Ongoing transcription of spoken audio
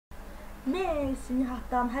MESSİ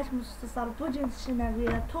NİHAD'dan hər dostlar, bugün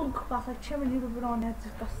sizinlə Toon Kupasi 2021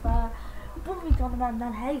 oynayacağıq dostlar. Bu videonu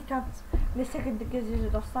məndən həqiqətən neçə gündür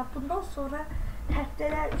gözləyirsiniz dostlar. Bundan sonra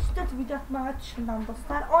həftələr 3-4 video atmağa düşünürəm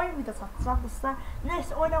dostlar. Oyun videosu atacağım dostlar.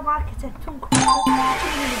 Neyse oynamağa keçək Toon Kupasi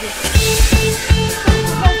 2021.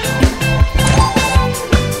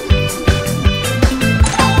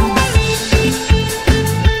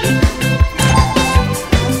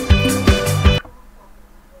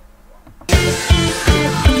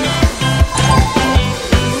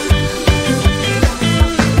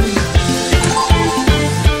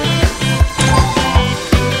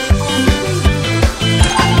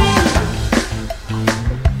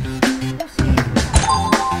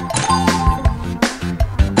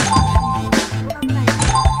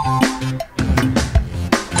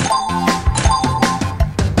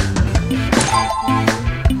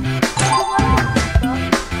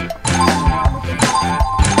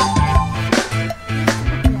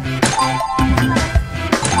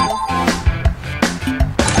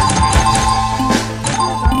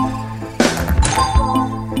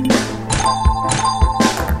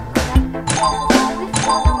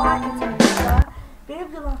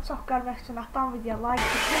 Çok görmek için attan video like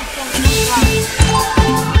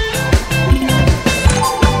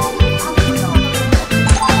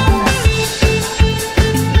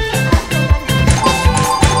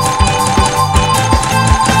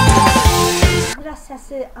biraz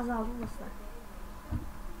sesi azalmasın.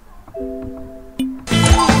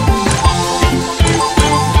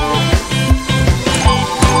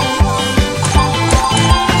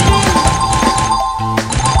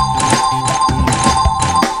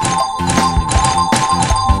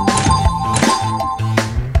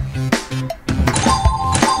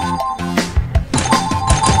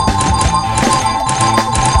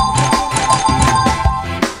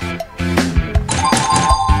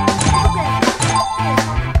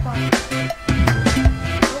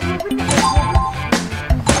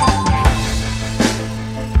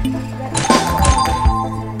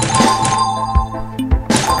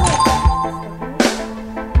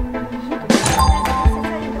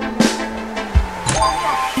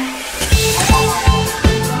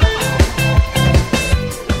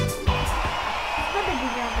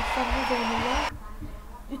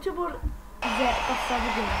 YouTuber bize dostlarını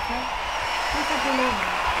görürsen mesela böyle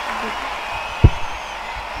olmuyor.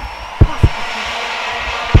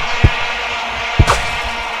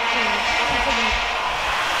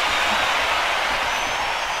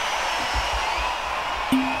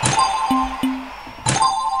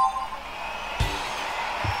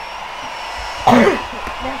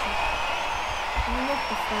 Neyse. Bunu yok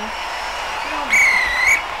dostlar.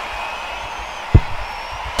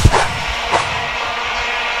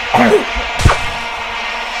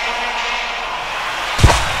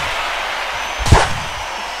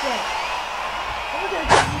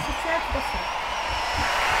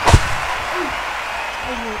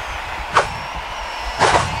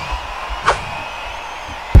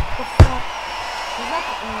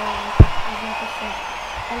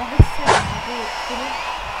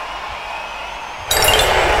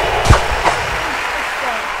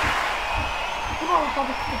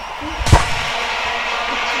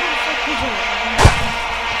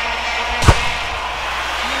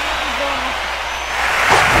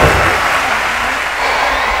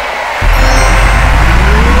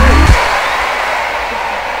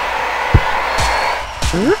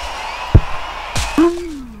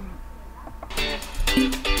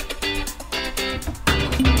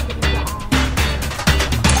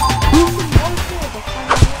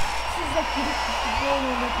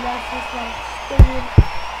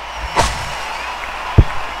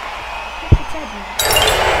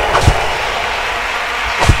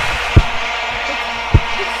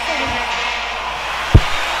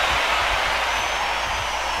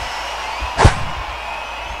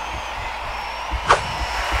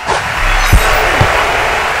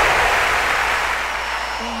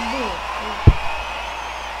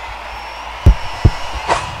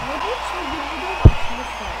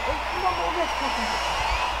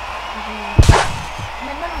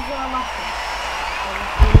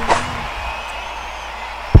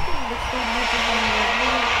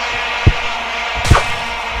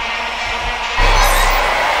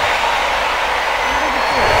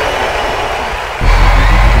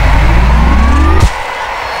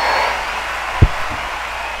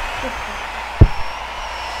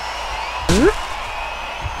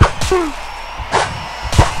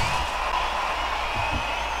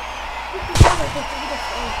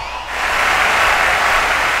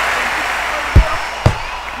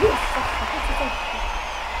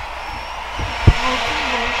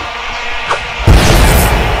 Altın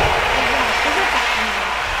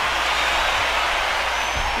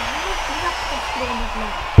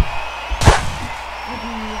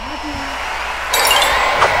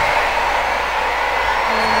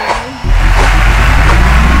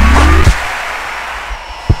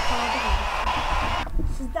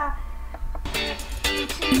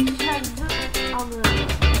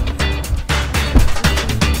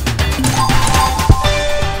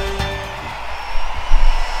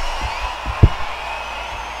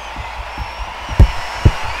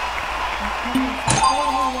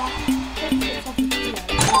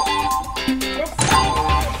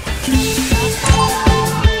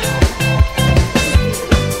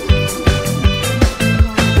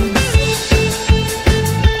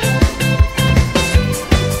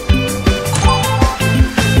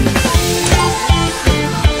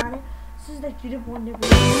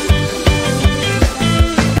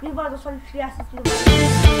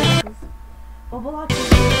Babalar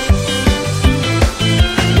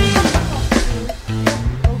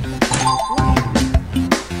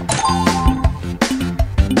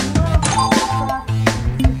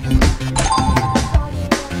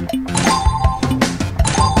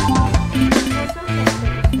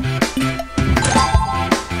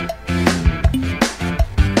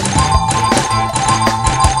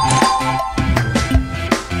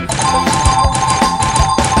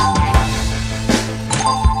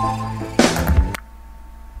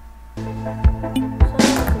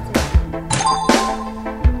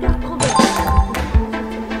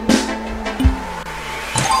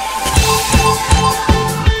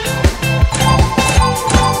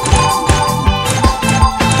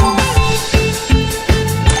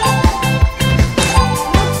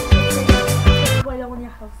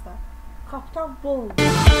Kaptan Bol.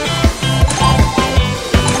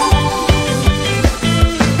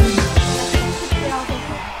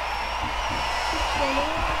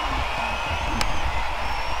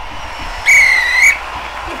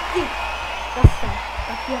 Gitti. Göster.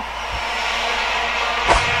 Bak ya.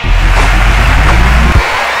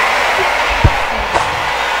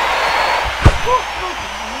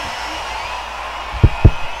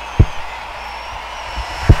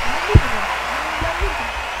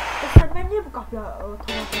 Ben niye bu kapıya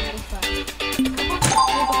tamamlayayım dostlar? Kapat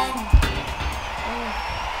baksana. Evet.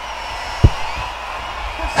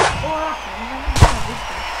 Kaç o arak mı? Ben ne yapayım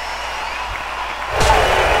dostlar?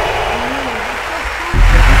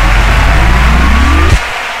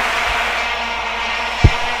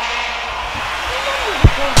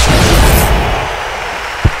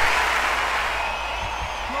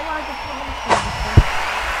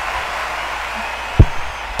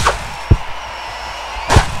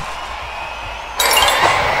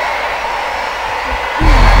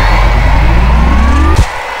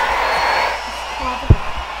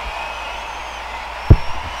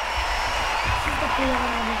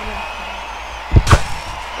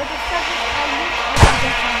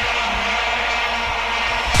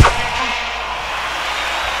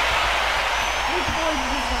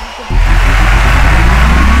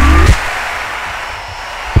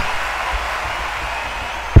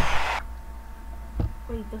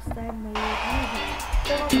 Göstermeyi.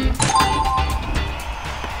 Devam edelim.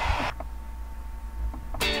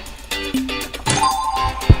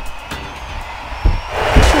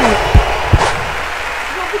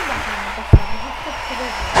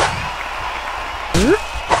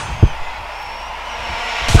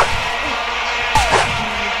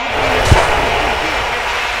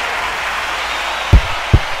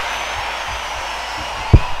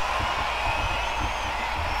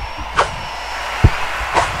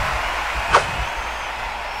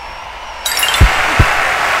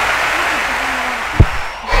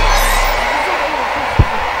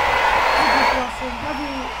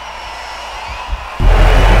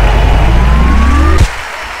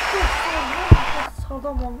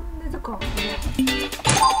 Necə qalxıyor?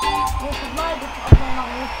 Neyse, like et, abone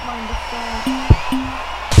olmayı unutmayın dostlar.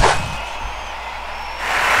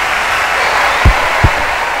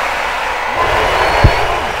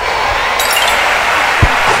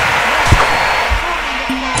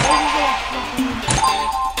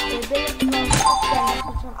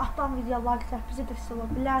 Alttan videolar like bize destek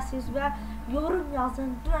olabilirsiniz ve yorum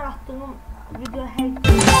yazın. Dün attığım video her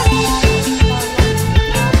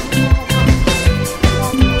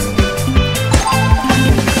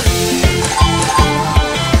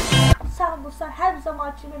sağ olun dostlar, her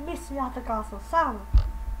zaman için MESSİ NİHAD'da kalsın. Sağ olun.